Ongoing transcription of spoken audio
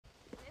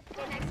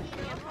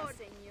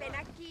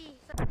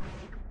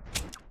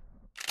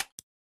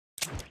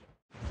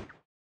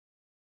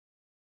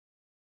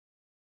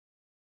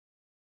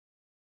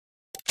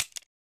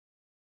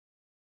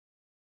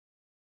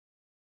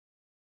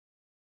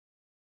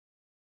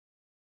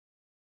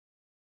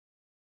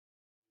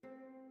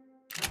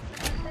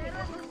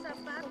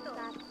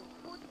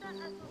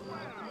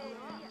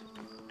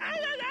¡Ay,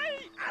 ay,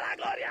 ay! ¡A la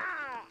gloria!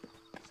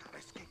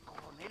 ¿Sabes que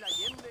Coronel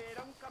Allende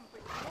era un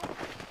campesino?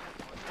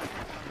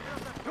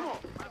 ¿Cómo?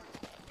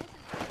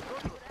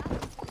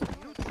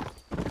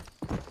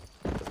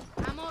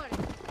 Amor.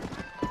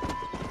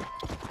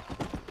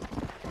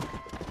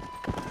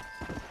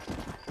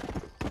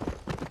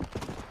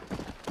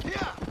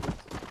 ¡Ya!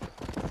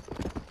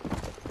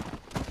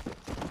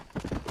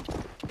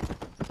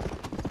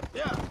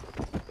 ¡Ya!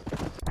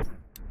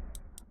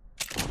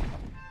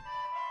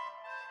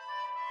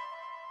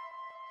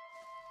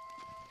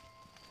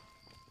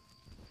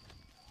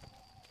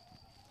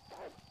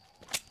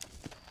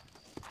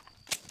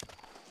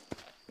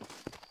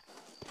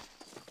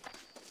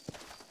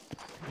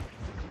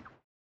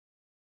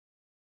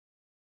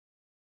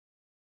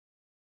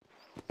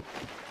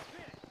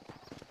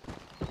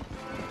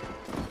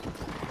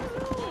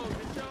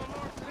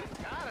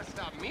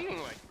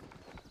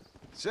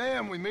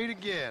 Sam, we meet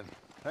again.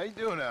 How you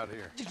doing out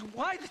here?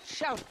 Why the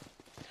shouting?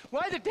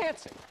 Why the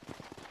dancing?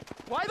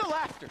 Why the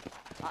laughter?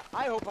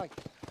 I hope I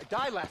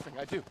die laughing,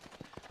 I do. You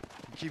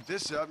keep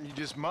this up and you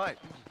just might.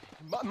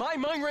 My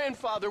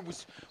grandfather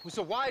was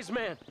a wise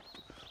man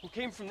who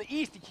came from the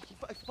east. He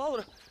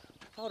followed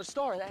a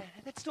star, and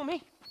that's still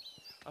me.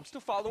 I'm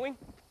still following,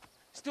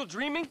 still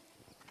dreaming,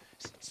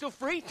 still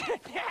free.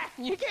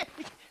 You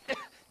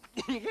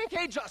can't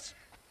cage us.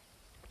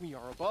 We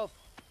are above.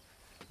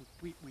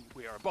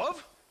 We are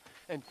above,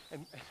 and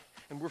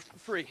we're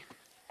free.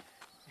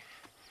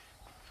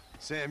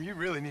 Sam, you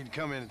really need to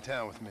come into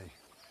town with me.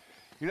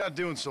 You're not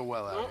doing so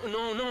well out here.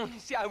 No.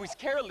 See, I was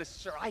careless,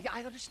 sir.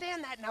 I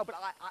understand that now, but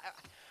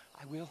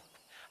I will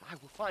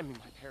find me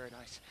my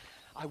paradise.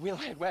 I will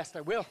head west.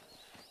 I will.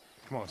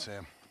 Come on,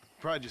 Sam.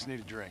 Probably just need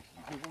a drink.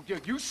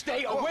 You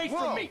stay away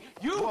from me.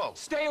 You Whoa.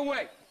 stay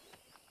away.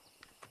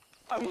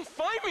 I will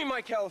find me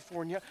my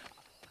California.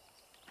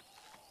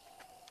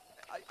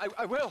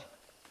 I will.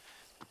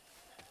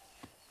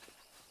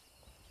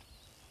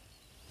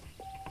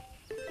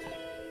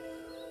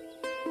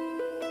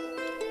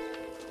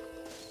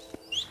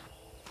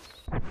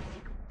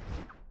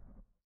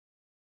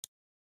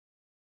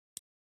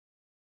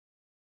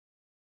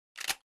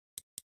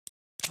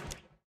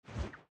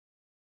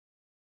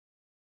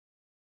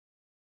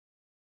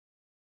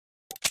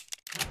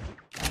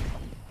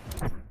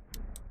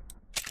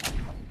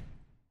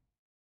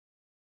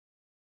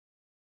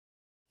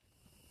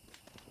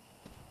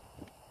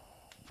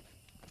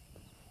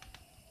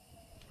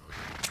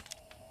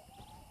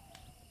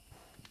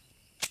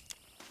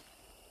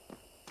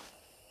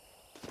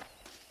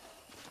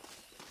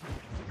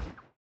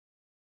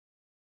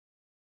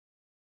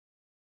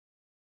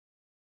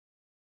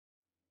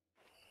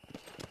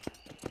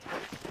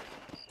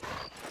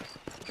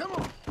 Come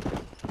on.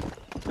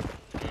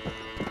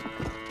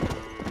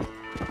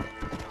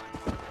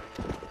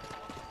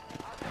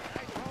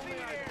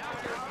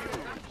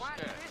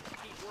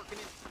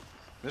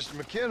 Mr.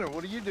 McKenna,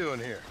 what are you doing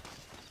here?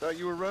 Thought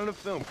you were running a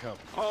film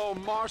company. Oh,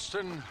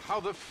 Marston, how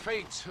the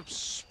fates have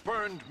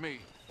spurned me.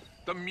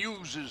 The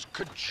muses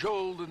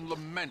cajole and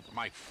lament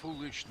my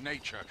foolish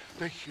nature.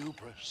 The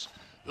hubris.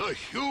 The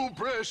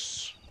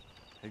hubris!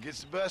 It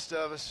gets the best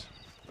of us.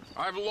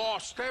 I've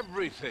lost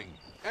everything.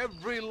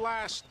 Every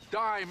last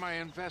dime I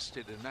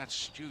invested in that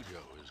studio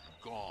is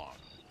gone.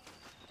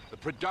 The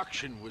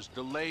production was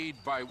delayed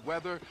by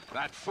weather.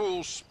 That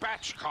fool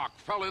Spatchcock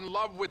fell in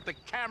love with the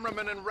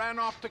cameraman and ran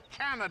off to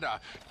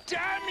Canada.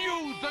 Damn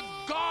you, the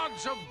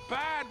gods of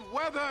bad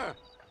weather!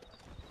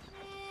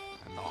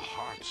 And the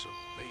hearts of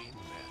vain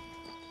men.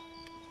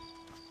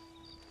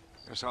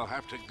 Guess I'll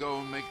have to go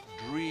and make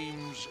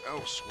dreams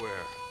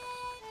elsewhere.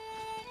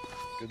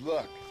 Good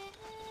luck.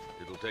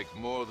 It'll take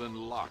more than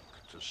luck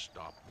to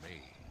stop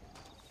me.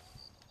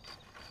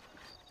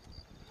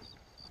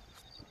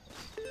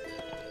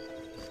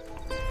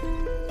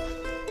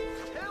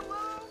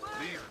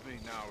 Leave me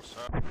now,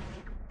 sir.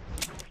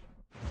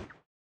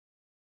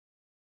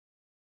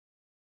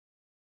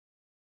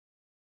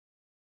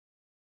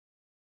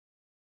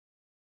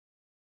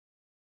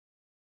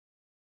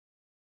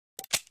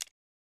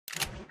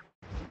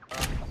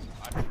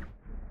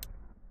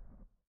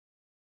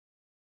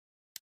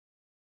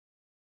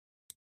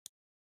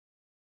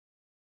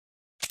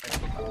 I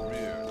have a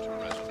career to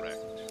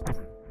resurrect.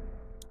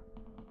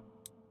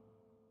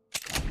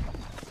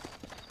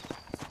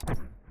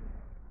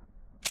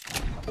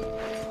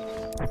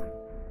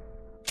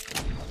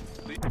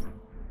 Leave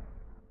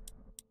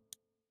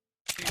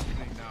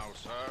me now,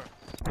 sir.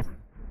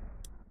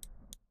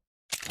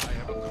 I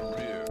have a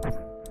career to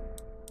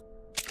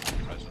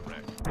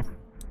resurrect.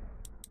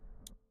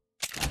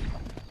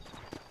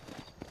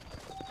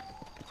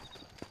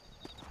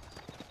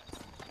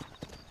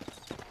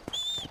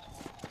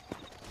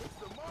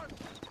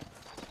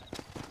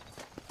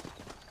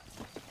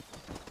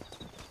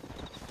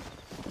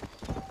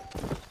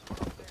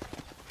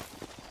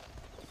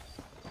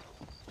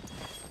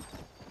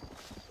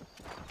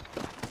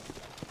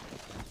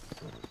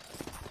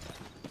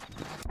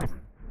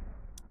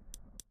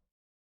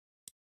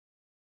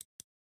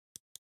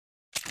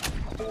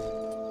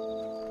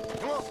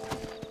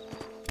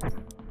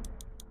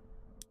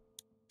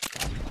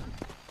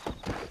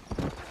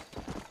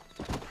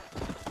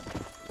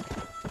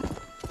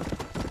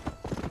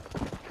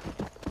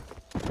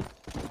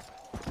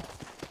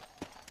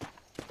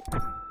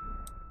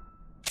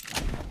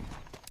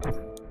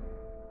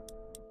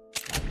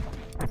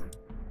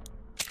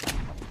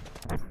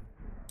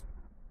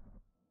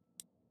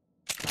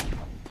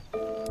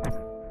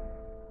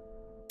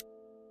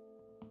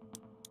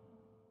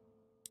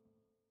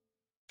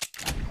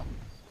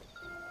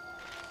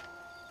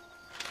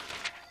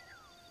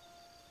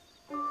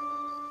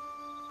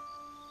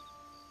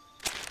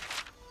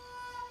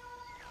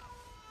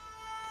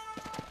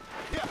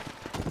 Yeah.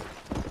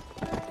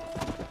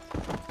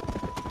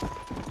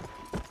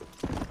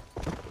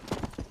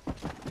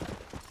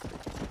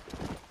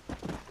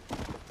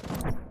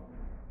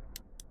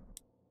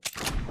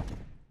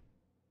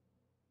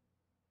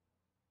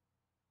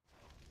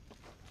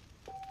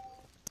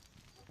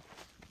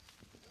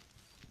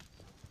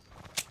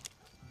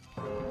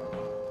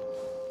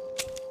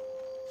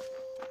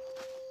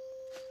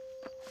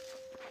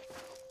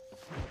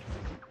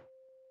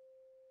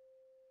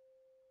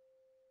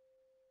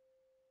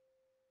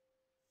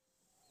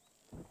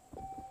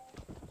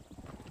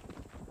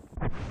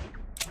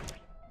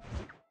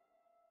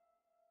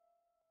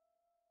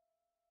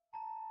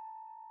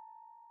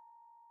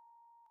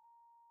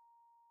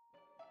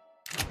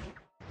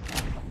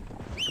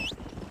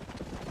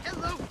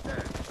 Hello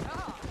there.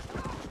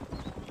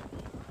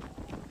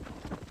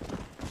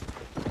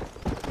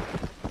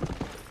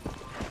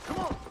 Come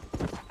on.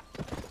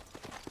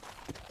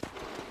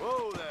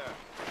 Whoa there.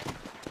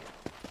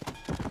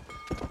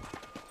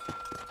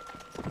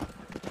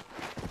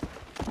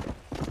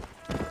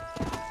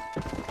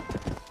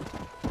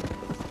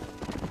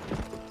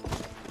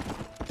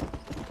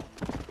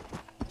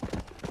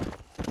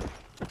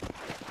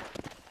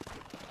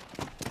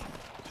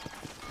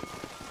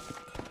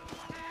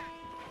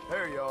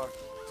 There you are.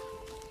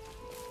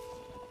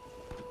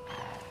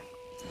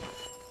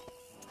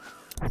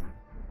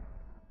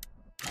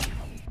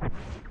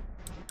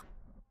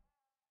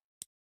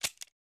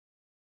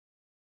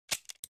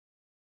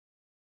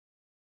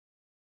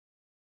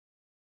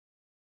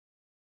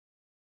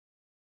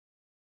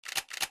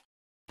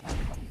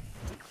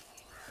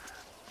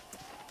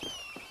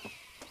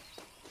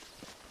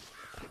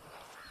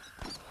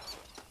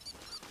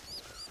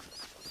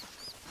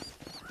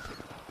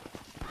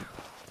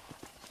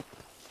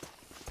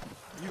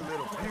 You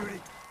little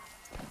beauty.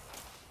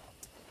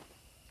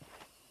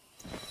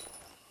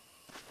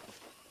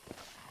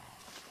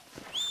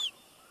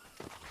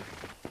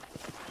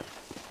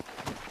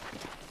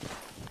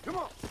 Come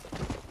on.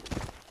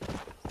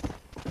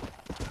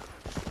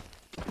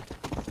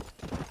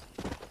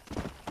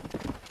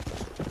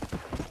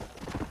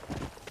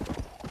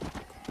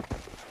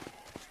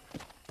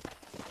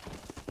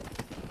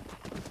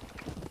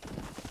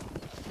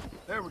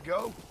 There we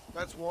go.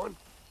 That's one.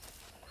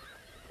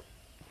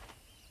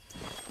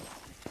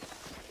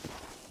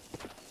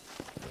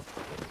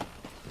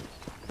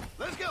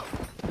 Let's go.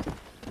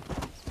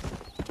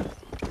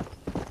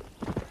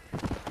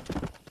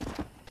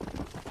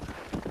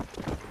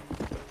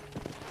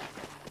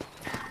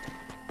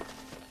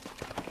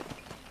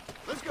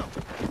 Let's go.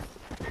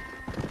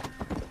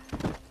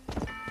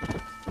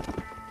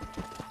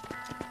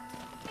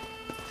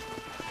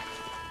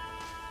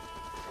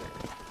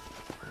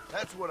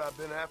 That's what I've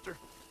been after.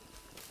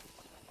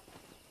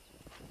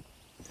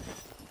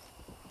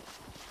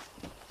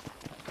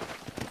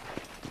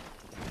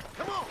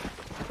 Come on.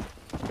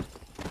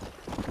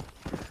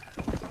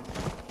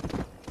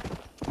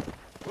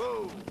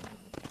 Whoa.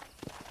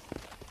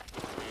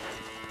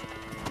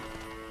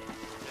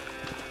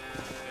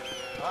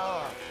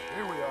 Ah,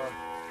 here we are.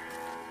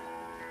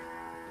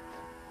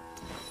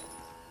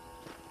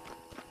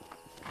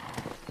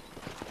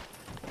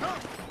 Come.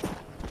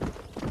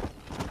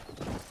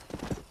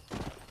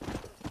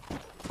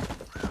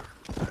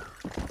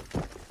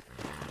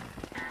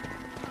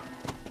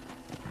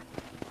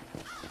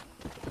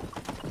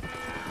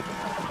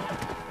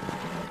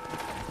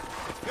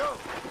 Go.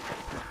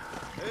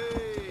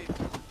 Hey.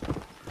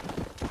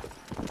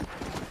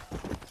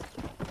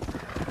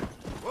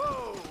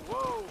 Whoa,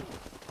 whoa.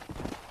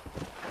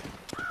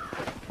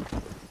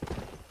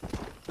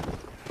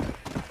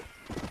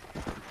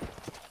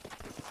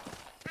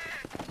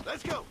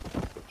 Let's go.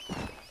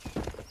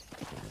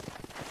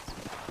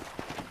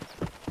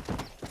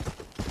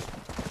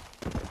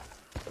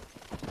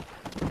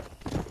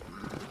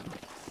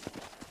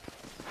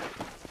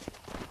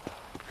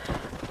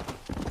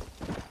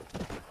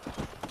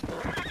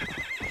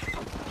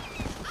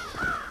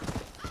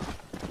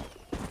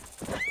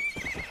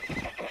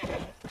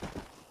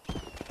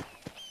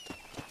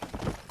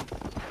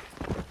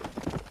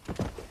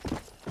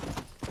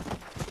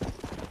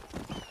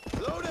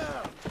 Slow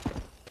down.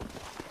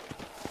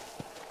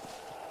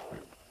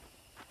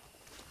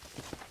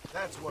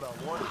 That's what I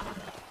wanted.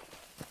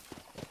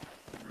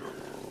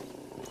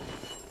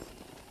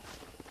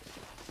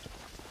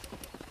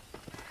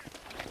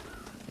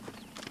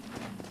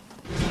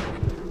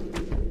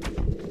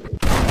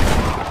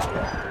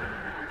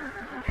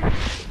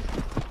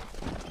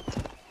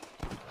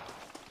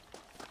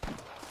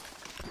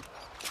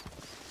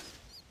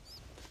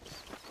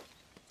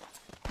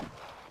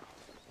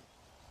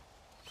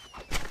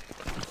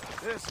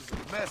 This is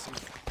a messy.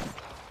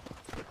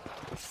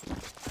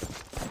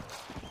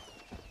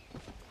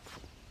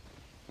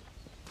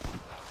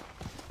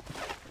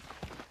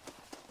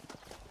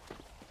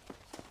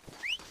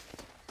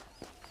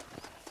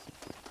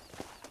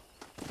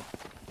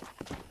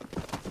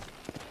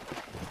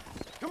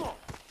 Come on.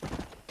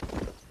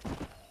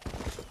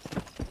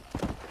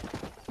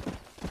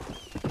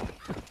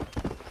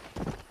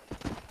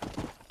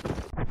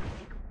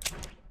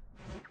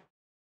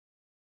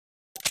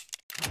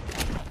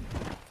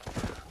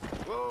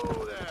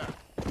 Whoa there.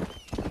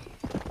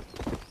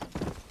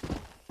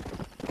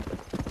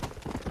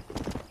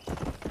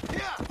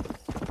 Yeah.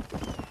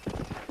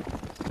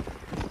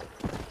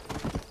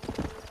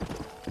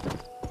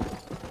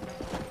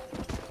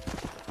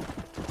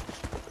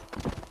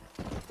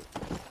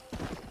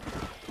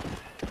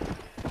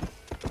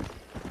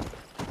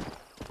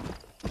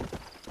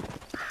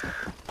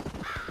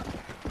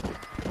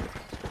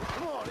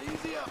 Come on,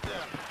 easy up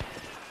there.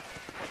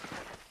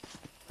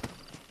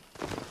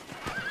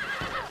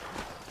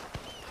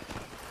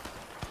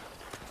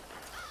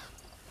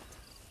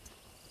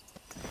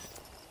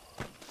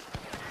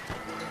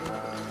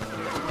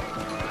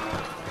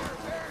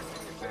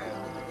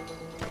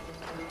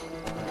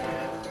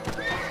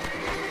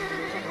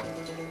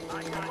 I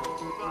got you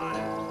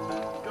spotted.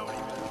 Don't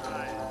even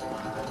try it.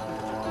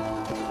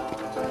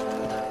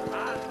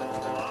 Eyes on the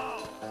wall,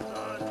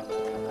 son.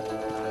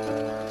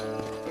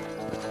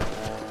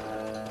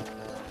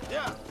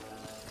 Yeah.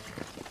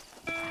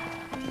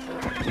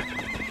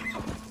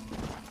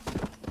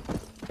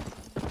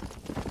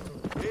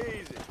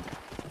 Easy.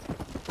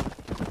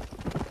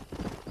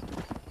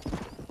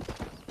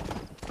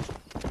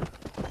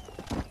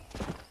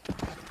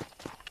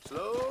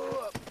 Slow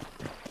up.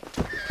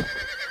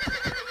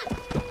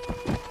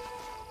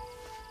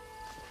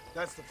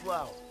 That's the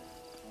flower.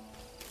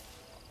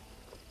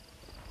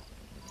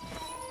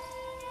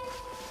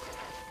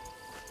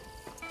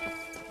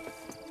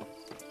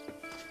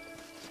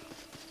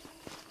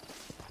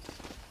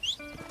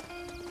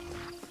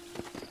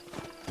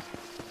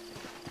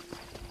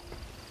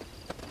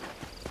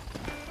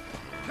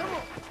 Come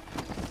on.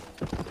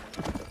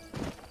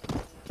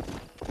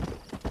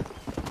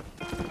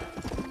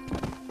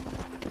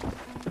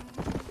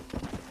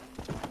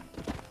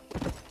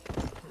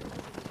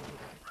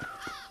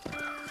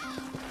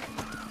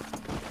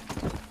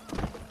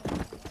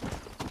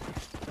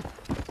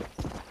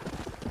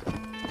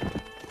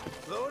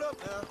 Load up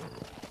now.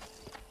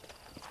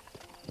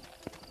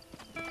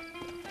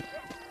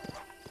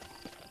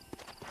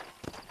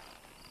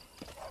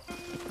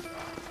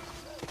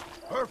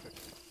 Perfect.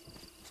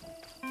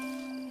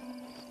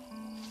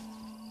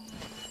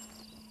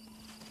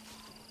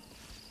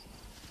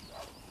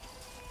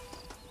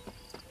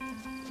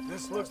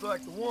 This looks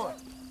like the one.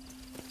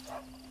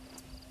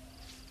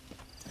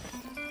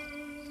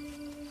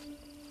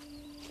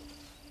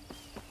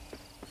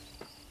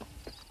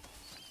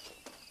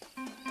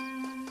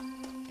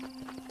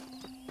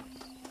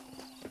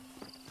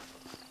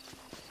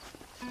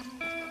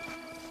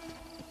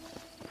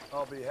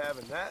 I'll be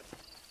having that.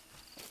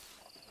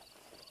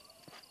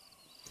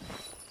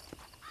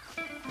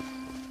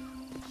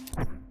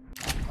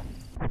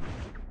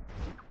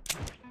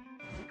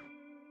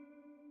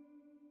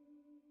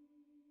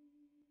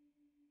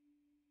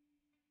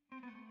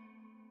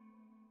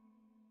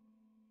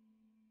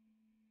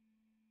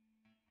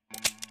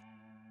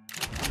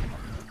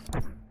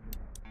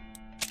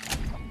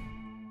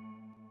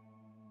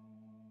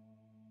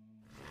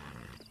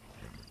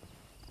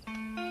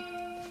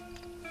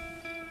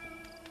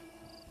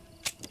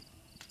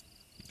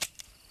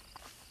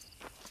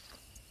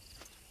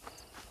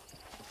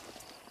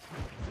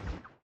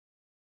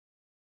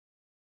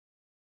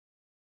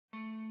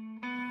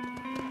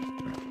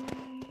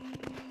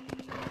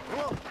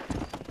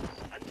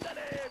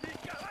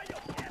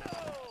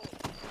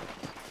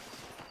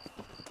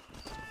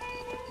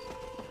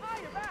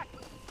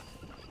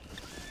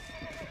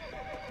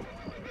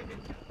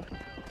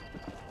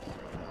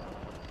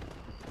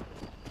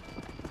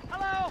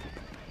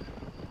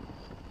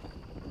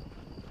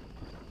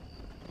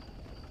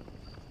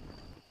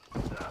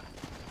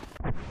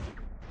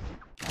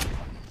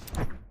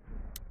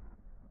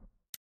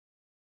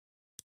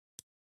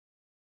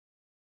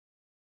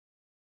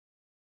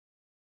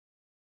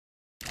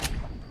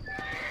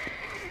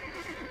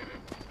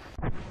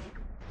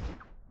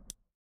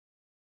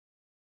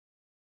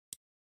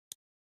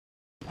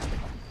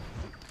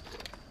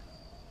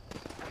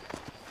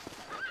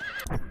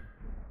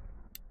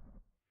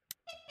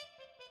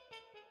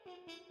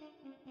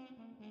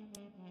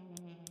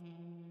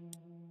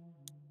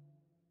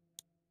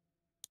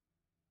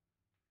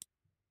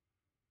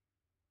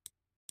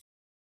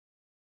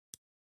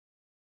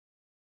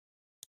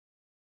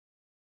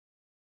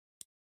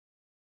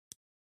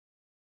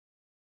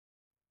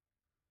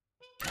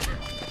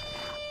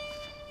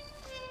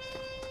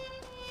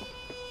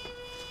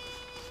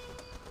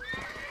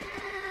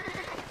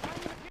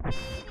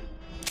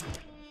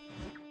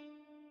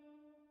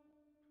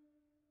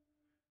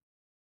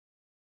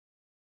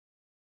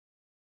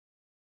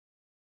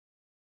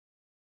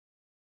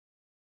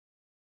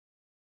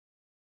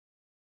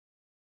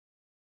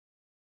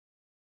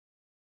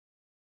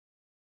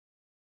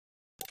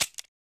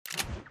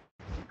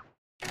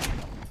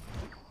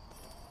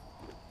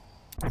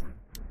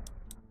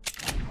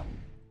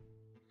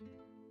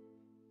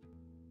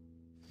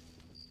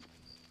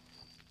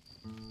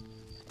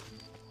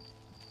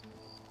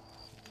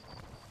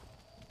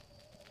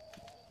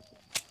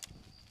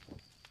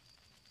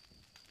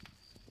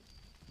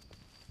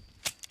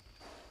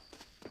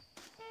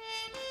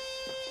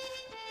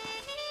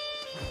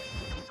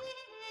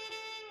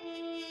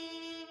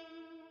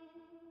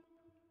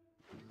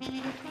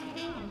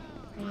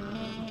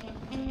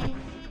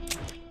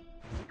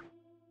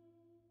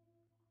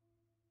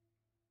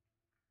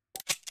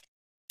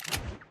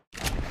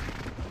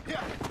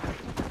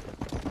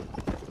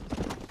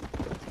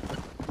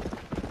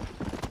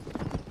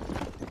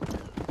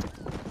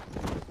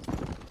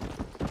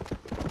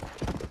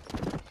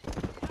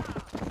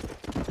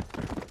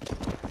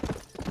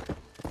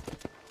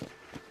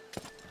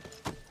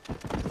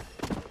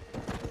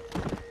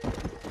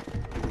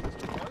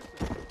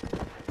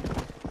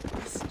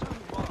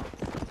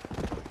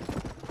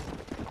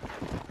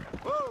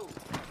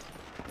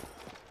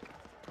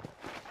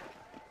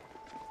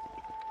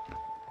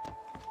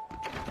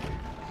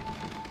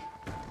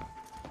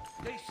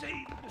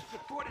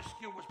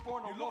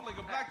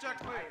 calling a blackjack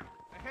player.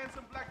 A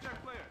handsome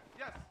blackjack player.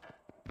 Yes.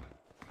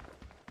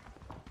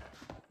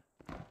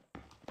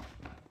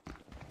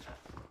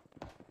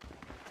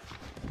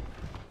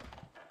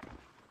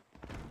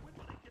 When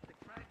will they get the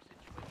crime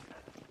situation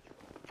under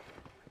control?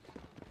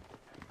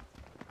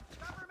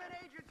 Government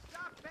agent,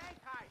 stop bank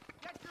heist.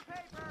 Get your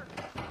paper.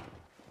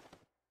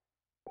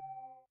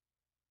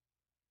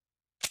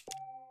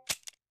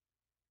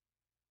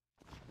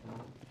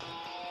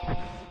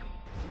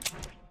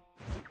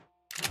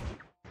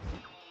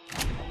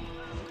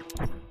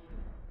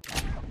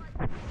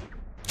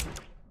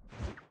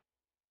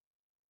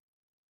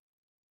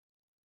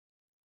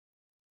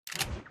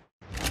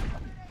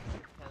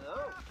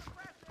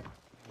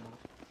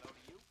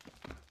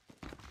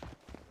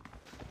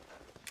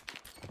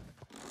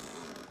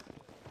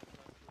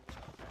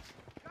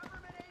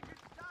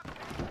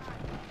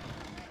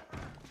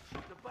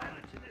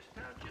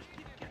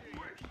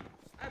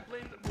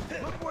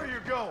 Look where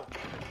you're going.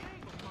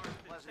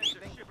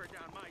 Shiver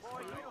down my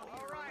spine. You don't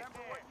even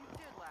remember what you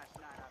did last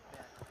night, I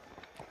bet.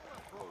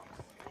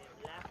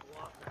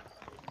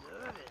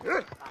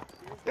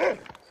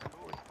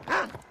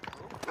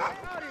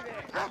 Howdy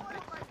there.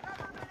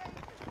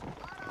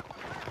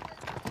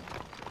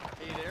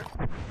 Hey there.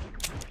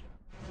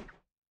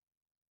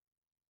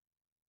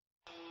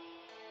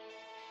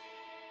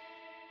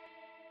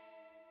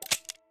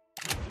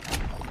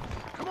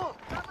 Come on.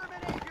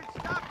 Government agent,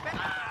 stop bank.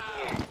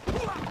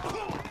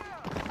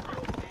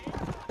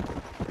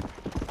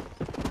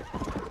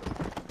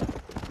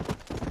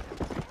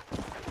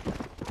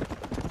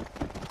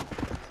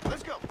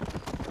 Let's go.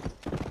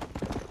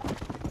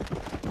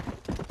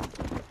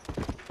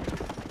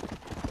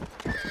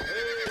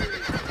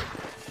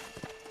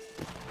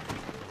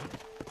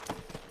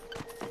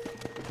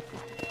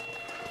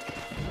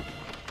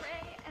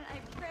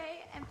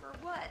 Pray, and for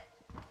what?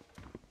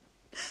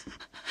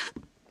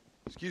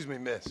 Excuse me,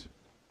 miss.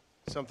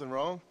 Something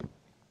wrong?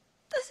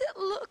 Does it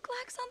look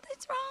like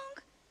something's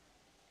wrong?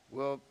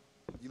 Well,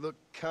 you look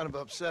kind of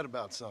upset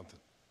about something.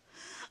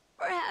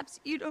 Perhaps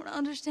you don't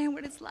understand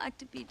what it's like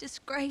to be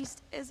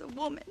disgraced as a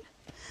woman.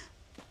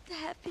 To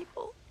have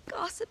people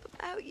gossip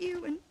about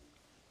you and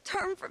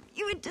turn from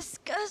you in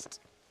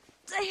disgust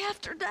day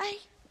after day.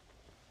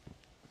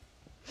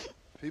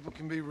 People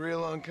can be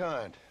real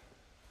unkind.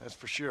 That's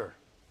for sure.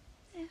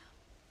 Yeah.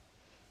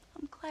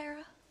 I'm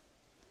Clara.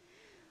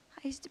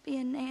 I used to be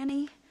a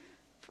nanny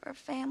for a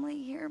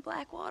family here in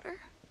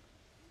Blackwater.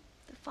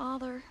 The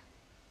father,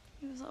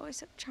 he was always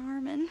so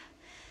charming.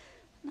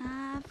 And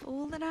I,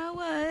 fool that I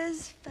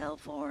was, fell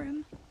for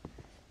him.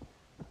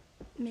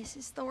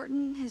 Mrs.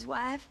 Thornton, his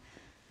wife,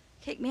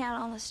 kicked me out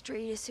on the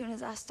street as soon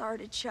as I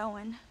started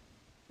showing.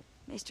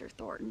 Mr.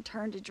 Thornton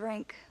turned to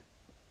drink.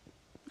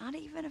 Not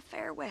even a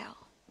farewell.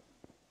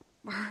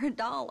 For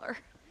 $1.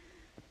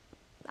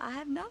 I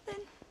have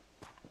nothing.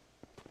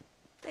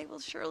 They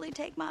will surely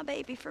take my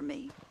baby from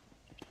me.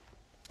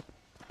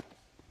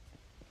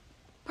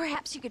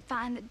 Perhaps you could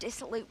find the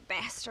dissolute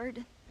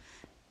bastard.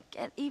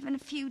 Get even a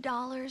few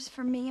dollars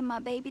for me and my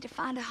baby to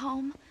find a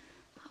home.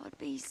 I would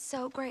be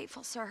so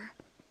grateful, sir.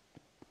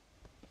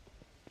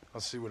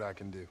 I'll see what I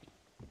can do.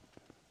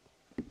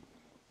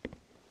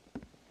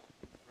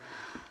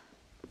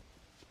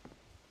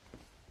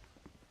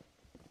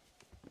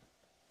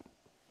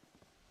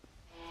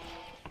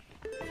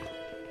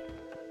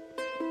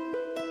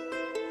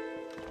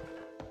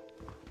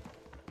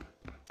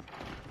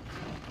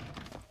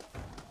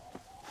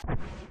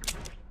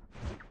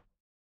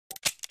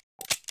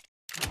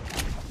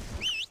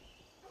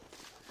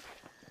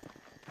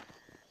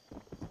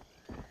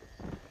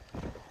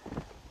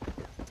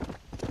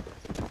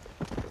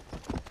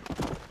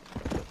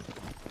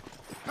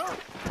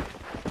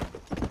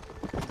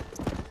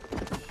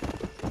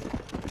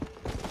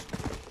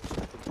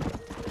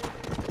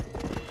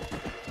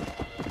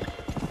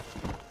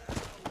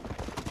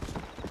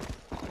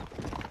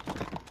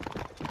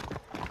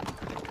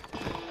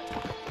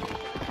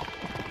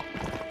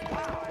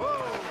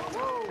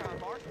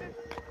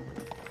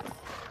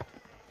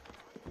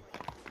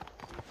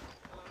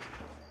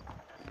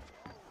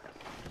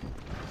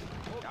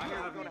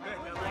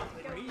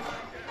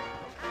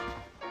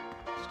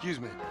 Excuse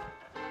me.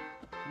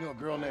 You know a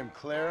girl named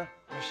Clara?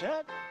 What's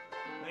that?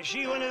 Is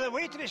she one of the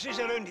waitresses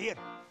around here?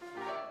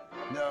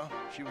 No,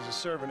 she was a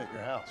servant at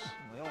your house.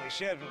 The only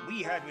servant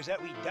we had was that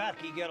wee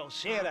darky girl,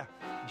 Sarah.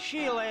 And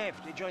she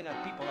left to join our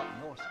people up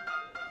north.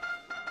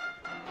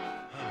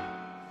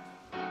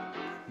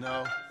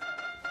 No,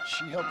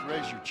 she helped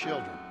raise your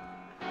children.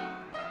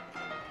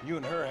 You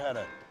and her had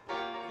an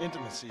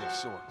intimacy of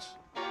sorts.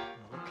 Now,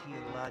 look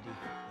here, laddie.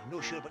 I'm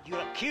not sure what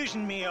you're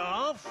accusing me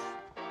of.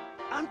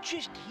 I'm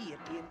just here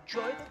to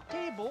enjoy the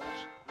tables,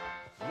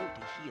 not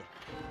to hear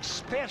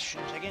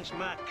aspersions against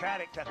my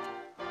character.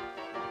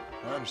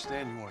 I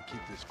understand you want to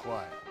keep this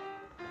quiet.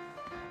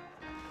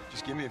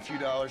 Just give me a few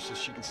dollars so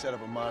she can set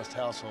up a modest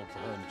household for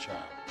her and the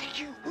child.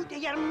 You out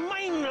of your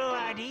mind,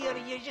 laddie, or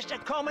are you just a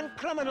common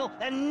criminal?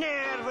 The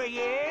nerve of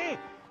you!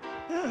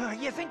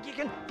 You think you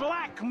can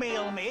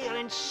blackmail me or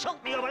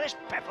insult me over this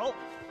piffle?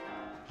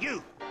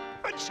 You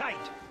Outside!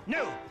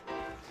 Now!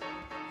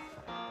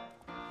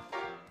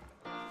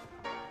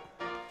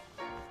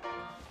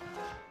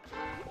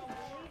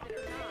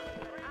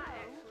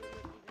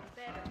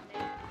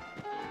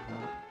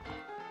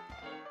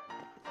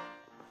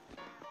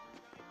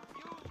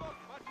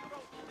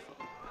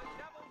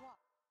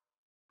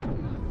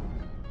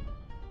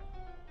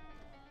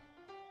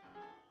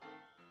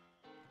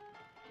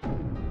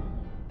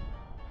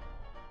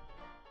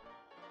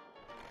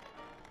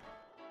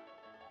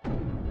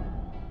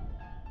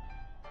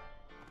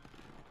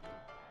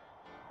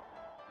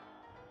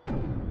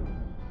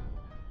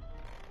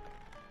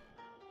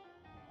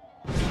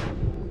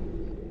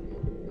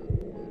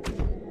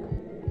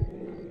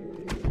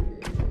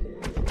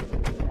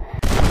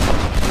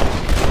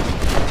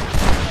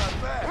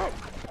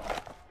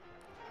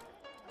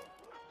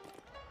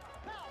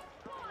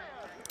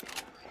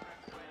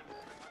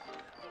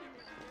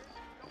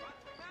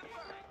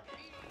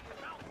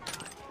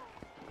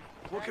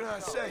 What can I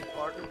say,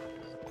 partner?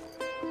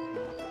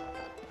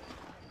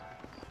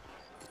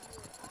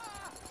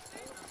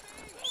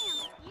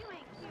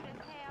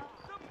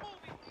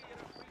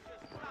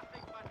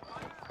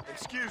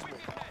 Excuse me.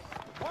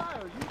 Why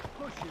are you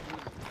pushing me?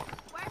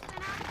 Worse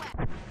than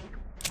I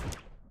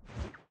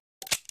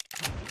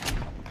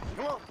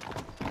Come on.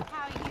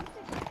 How you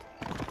suggest?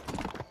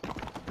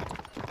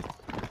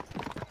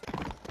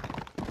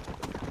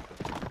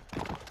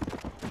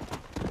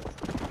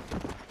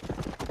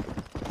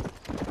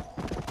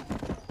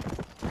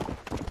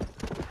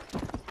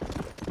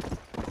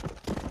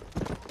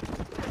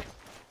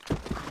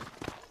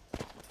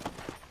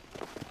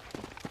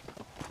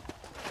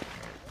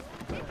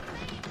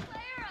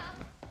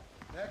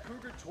 That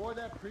cougar tore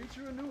that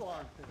preacher a new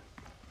armpit.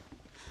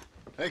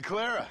 Hey,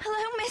 Clara.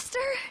 Hello, mister.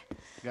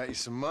 Got you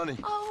some money.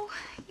 Oh,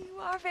 you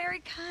are very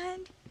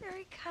kind.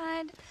 Very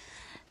kind.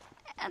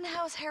 And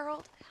how's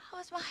Harold?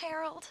 How's my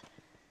Harold?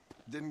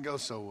 Didn't go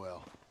so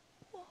well.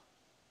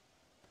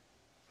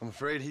 I'm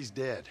afraid he's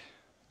dead.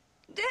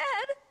 Dead?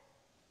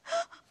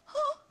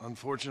 Oh,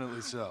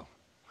 Unfortunately so.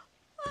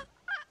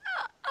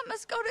 I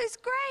must go to his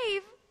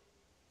grave.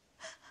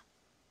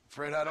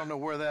 Afraid I don't know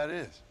where that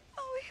is.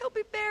 Oh, he'll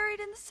be buried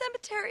in the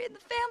cemetery in the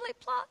family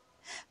plot.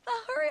 If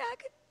I hurry,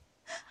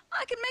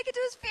 I can make it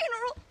to his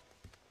funeral.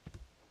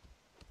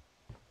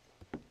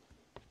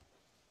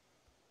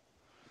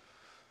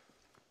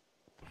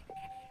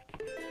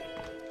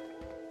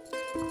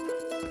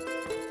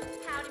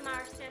 Howdy,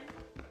 Marston.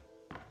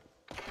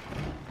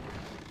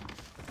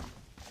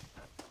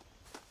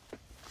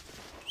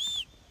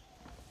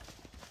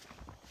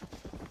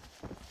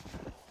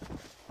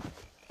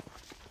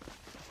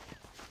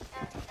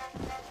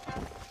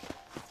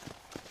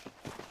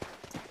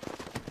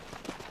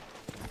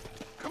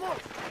 Come on.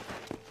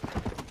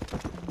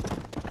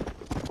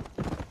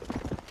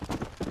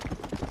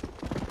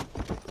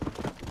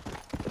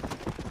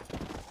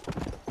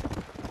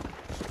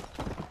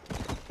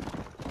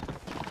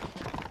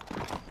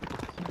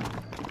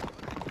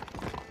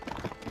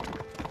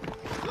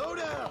 Slow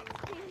down.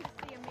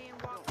 See a man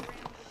walk around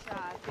with a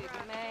shy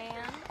figure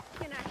man.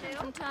 Can I spend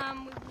some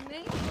time with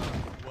me?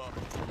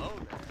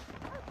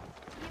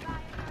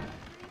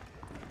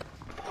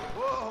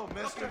 Whoa, Look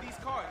mister. at these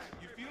cards.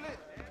 You feel it?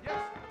 Yes.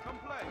 Come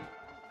play.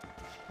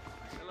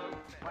 Hello.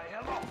 Why,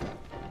 hello.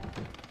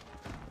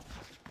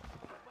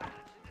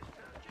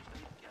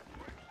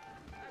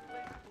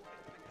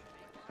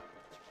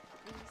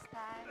 These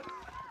thighs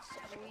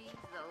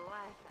squeeze the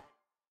life out.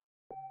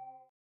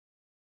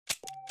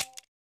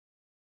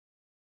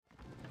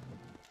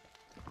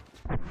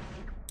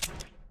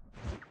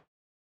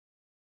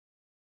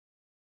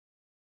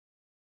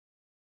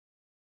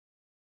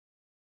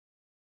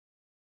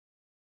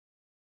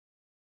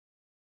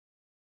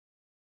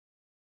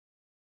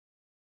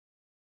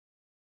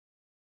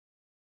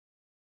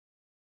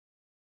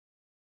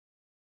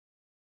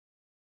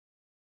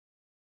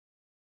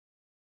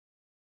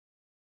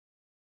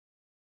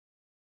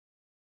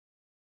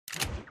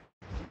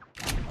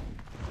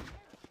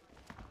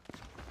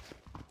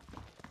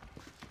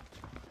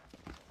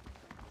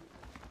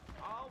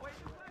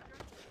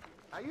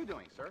 How you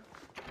doing, sir?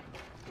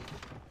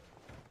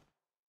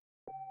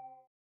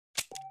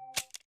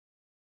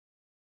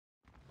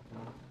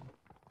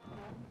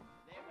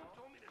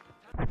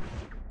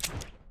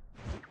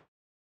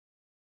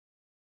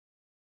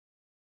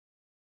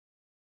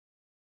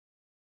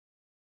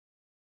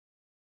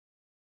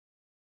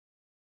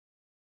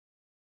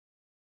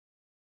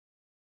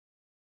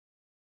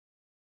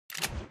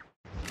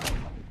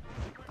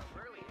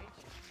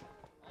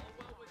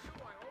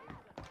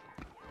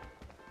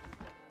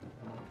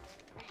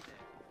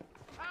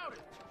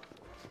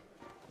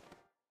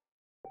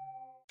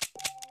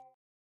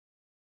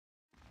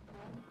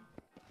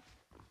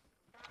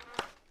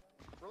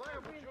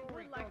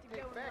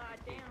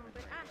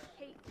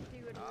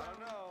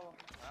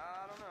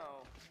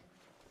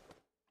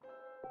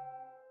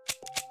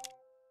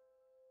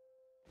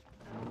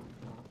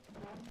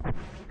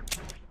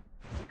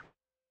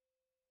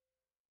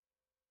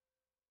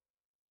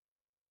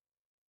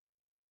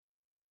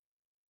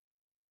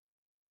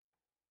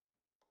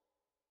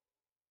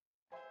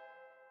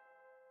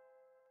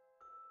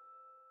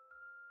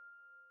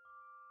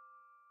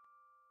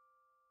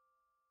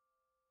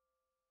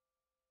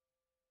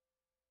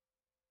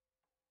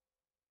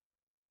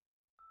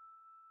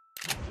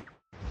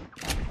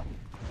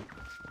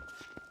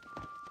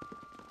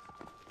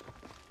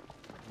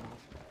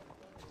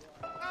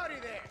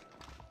 there.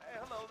 Hey,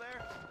 hello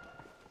there.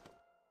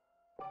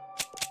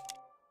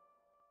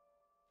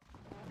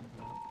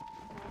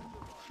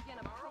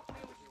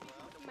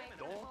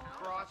 Don't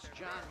cross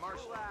John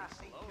Marshall. They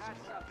say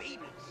he's got babies.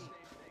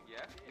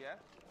 Yeah?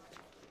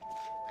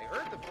 I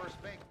heard the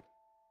first bank.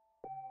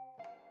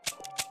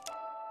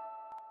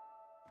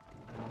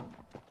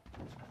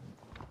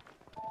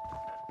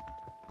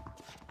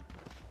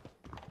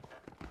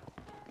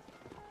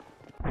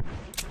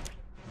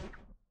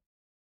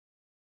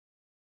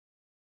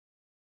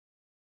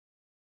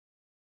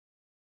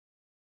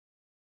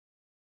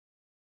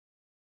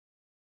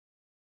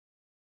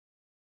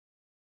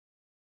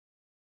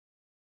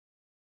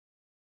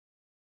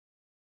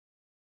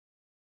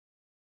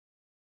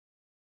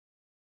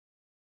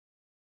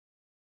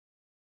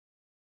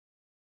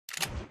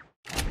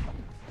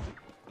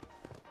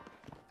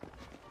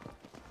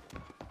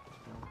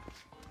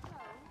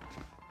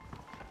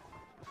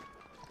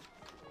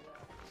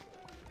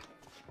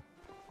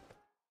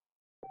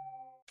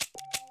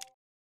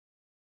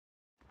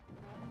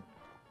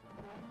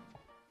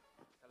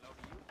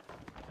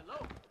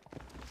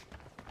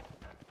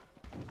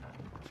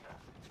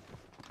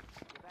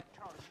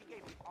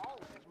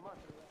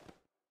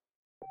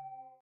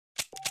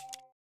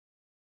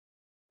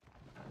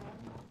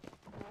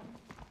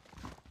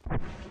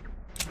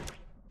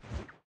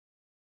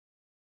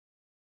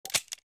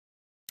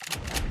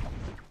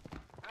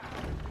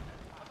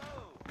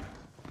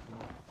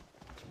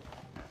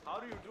 How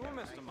do you do,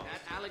 Mr. Mouse?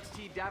 That Alex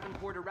T.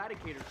 Davenport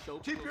Eradicator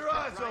soap. Keep your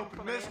eyes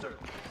open, mister.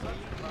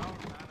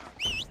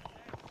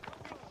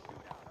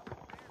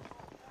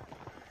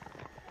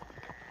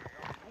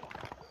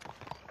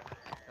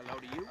 Hello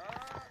to you.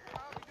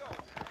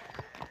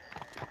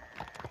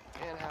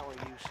 And how are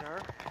you, sir?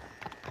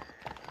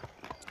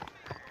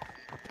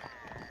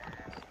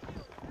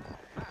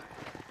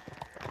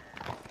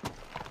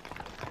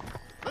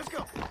 Let's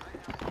go.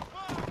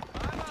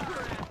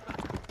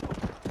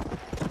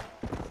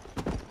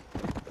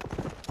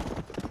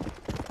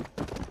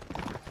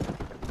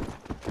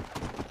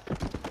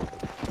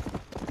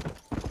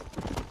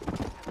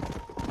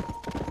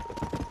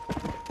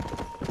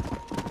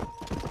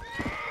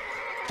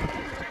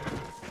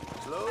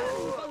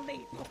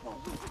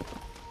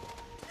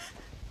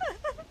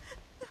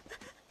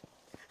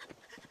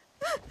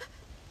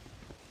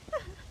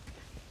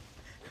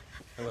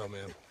 Hello,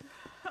 ma'am.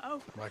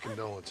 Oh. My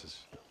condolences.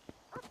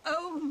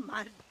 Oh,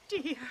 my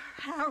dear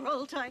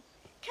Harold, I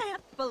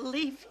can't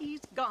believe he's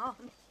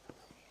gone.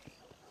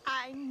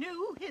 I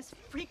knew his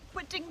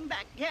frequenting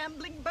that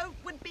gambling boat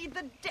would be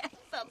the death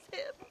of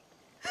him.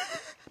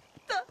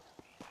 The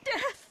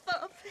death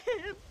of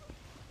him.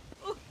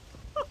 Oh,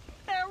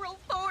 Harold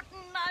Thornton,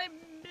 I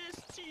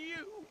miss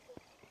you.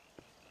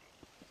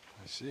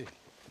 I see.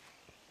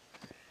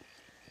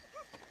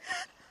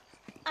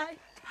 I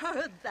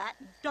heard that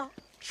Doc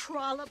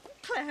Trollop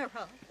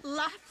Clara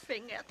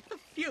laughing at the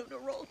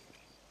funeral.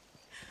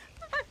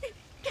 I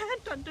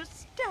can't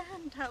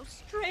understand how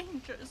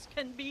strangers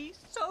can be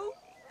so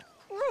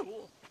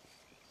cruel.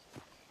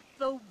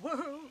 The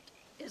world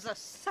is a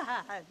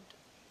sad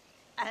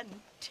and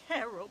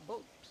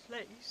terrible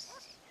place.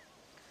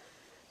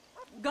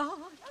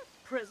 God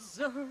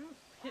preserve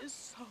his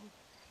soul.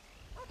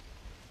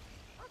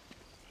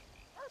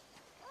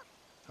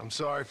 I'm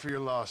sorry for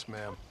your loss,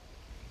 ma'am.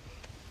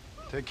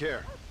 Take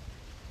care.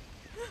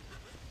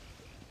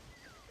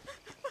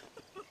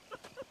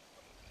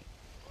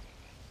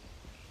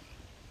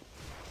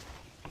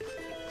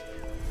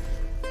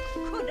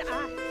 Could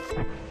I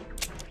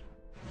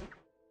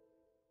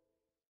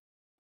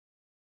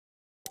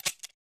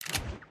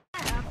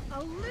have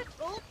a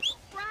little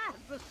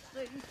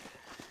privacy?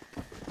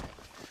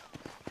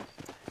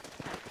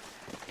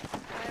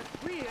 I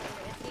really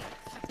need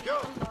to be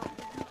alone.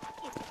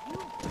 If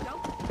you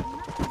don't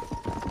mind.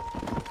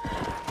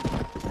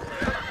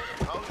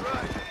 All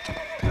right.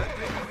 That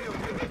made me feel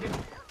good.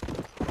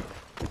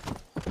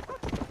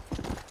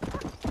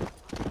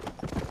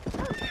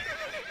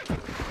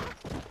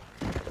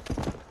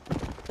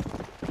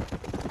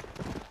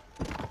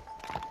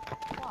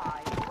 Why,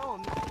 hello,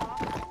 Mr.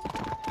 Hoffman.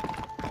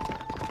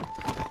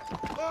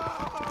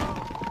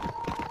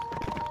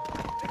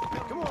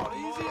 Come on,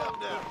 easy up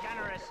now.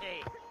 Degeneracy.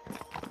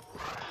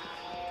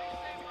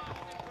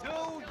 Do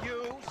you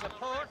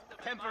support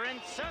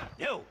temperance?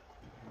 You,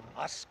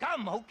 a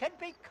scum who can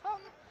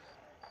become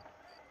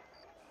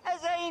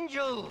as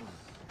angels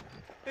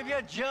if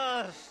you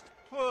just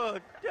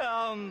put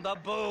down the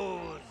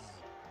booze.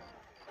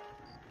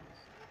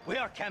 We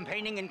are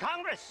campaigning in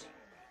Congress.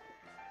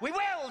 We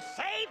will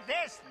save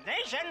this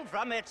nation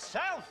from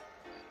itself.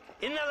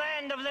 In the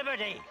land of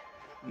liberty,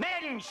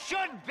 men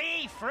should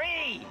be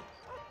free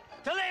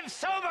to live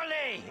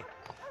soberly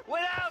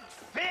without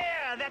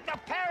fear that the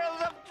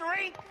perils of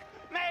drink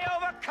may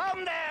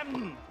overcome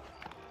them.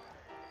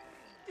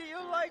 Do you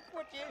like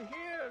what you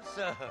hear,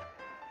 sir?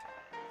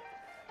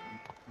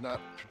 Not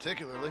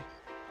particularly.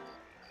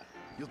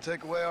 You'll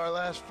take away our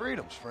last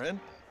freedoms, friend.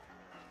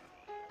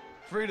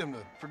 Freedom to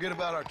forget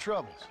about our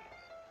troubles.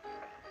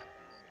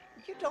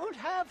 You don't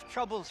have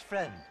troubles,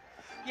 friend.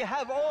 You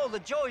have all the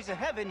joys of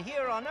heaven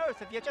here on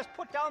earth if you just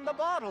put down the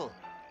bottle.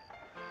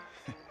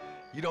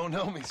 You don't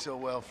know me so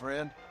well,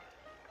 friend.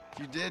 If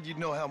you did, you'd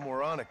know how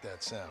moronic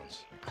that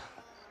sounds.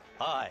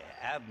 I,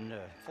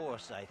 Abner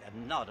Forsyth,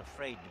 am not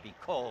afraid to be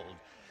called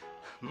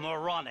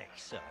moronic,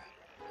 sir.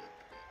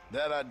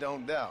 That I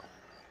don't doubt.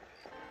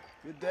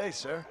 Good day,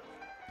 sir.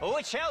 Oh,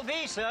 it shall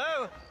be,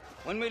 sir,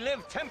 when we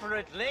live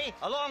temperately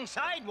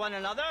alongside one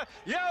another,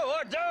 you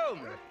are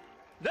doomed!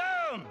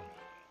 Doomed!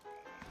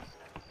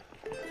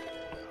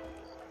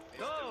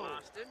 Go,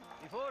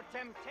 before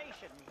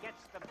temptation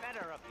gets the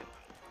better of you.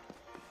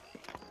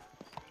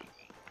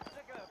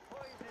 Liquor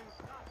poisons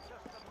not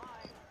just the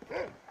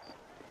mind.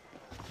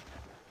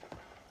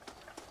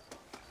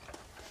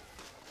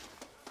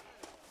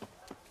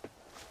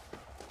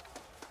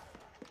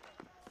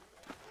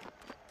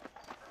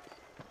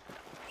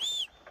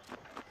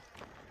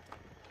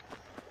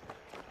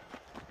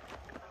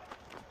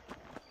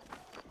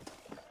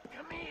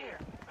 Come here.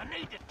 I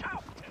need to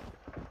talk to you.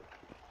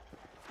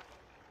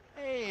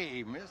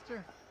 Hey,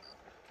 mister.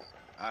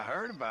 I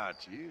heard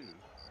about you.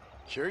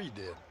 Sure you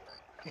did.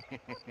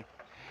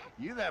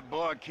 You that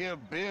boy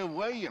killed Bill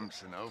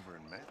Williamson over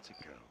in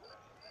Mexico.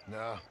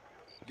 No,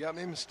 you got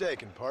me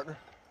mistaken, partner.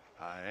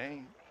 I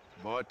ain't.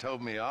 Boy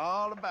told me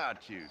all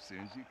about you as soon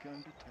as you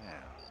come to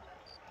town.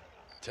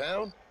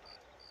 Town?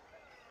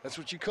 That's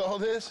what you call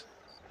this?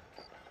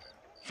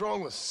 What's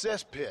wrong with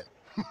cesspit?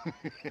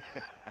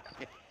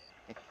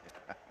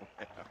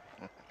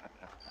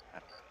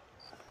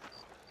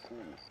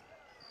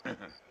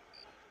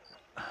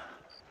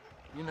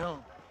 You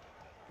know,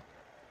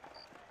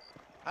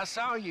 I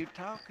saw you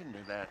talking to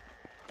that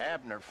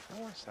Abner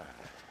Forsyth.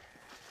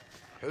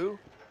 Who?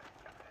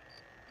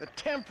 The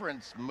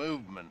temperance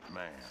movement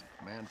man.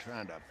 Man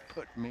trying to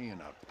put me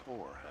in a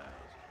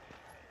poorhouse.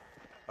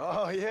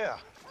 Oh, yeah.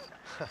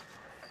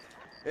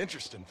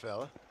 Interesting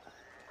fella.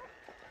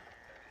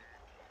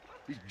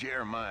 He's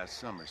Jeremiah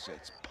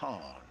Somerset's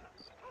pawn.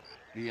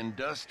 The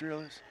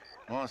industrialist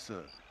wants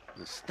the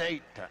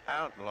state to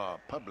outlaw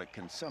public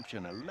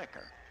consumption of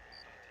liquor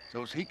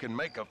so he can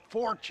make a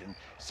fortune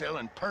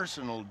selling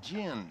personal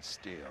gin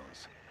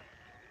stills.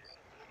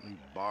 Leave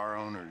bar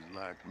owners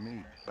like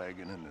me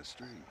begging in the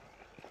street.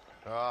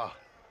 Ah,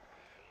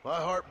 my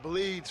heart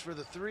bleeds for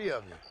the three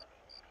of you.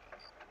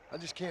 I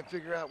just can't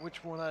figure out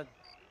which one I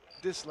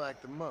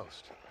dislike the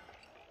most.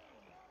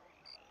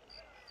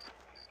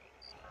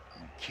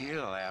 You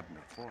kill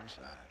Abner Forsyth,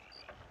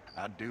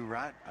 I'd do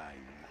right by you.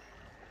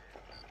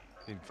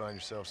 Need to find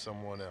yourself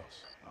someone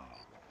else. Oh.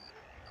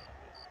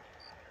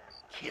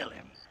 Kill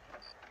him.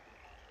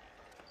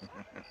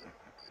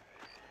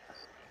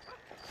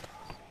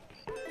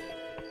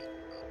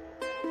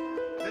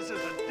 This is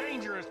a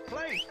dangerous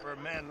place for a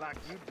man like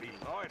you to be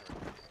loitering.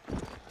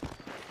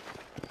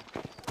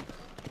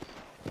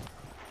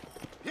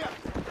 Yeah.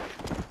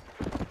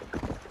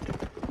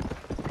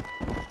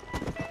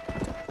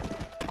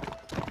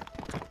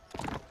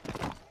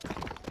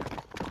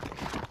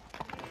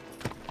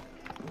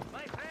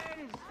 My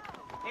friends,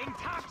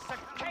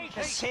 intoxication.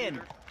 A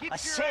sin. Get A your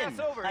sin. ass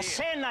over A here.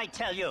 sin, I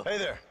tell you. Hey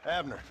there,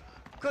 Abner.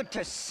 Good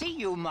to see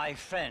you, my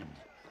friend.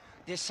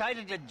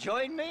 Decided to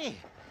join me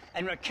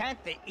and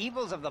recant the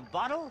evils of the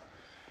bottle?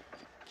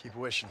 Keep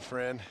wishing,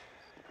 friend.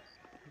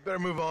 You better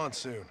move on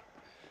soon.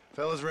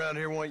 Fellas around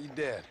here want you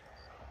dead.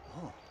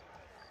 Oh.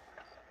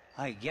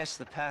 I guess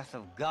the path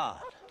of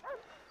God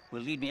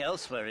will lead me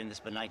elsewhere in this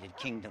benighted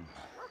kingdom.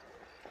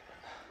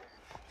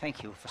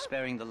 Thank you for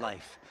sparing the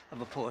life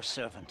of a poor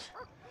servant.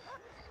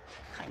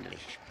 Kindly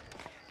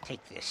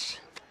take this.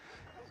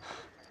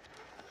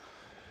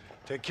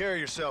 Take care of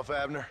yourself,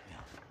 Abner.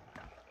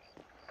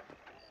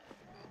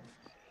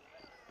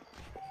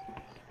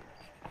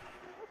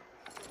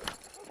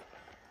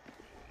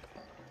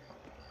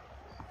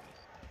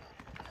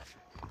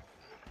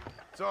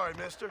 Sorry,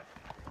 mister.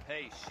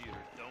 Hey, shooter,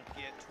 don't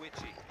get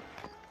twitchy.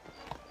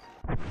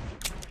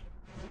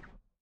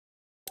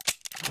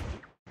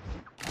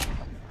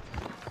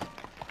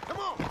 Come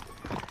on!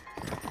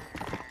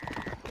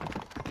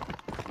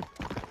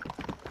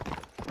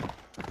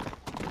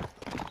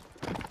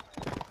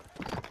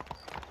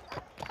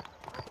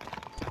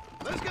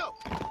 Let's go!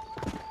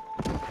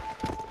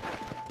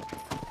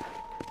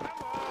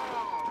 Come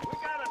on, we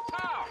gotta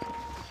talk.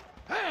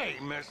 Hey,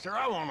 mister,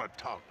 I want to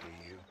talk to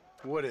you.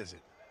 What is it?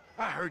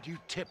 I heard you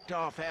tipped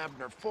off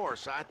Abner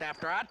Forsyth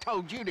after I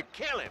told you to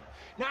kill him.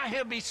 Now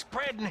he'll be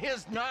spreading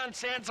his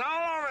nonsense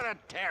all over the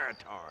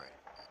territory.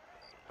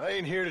 I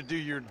ain't here to do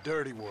your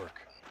dirty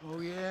work.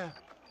 Oh, yeah?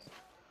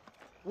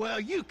 Well,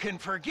 you can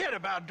forget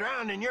about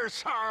drowning your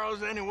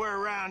sorrows anywhere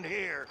around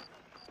here.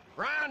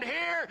 Round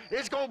here,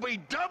 it's gonna be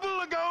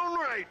double the going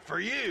rate for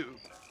you.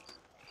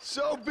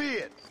 So be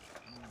it.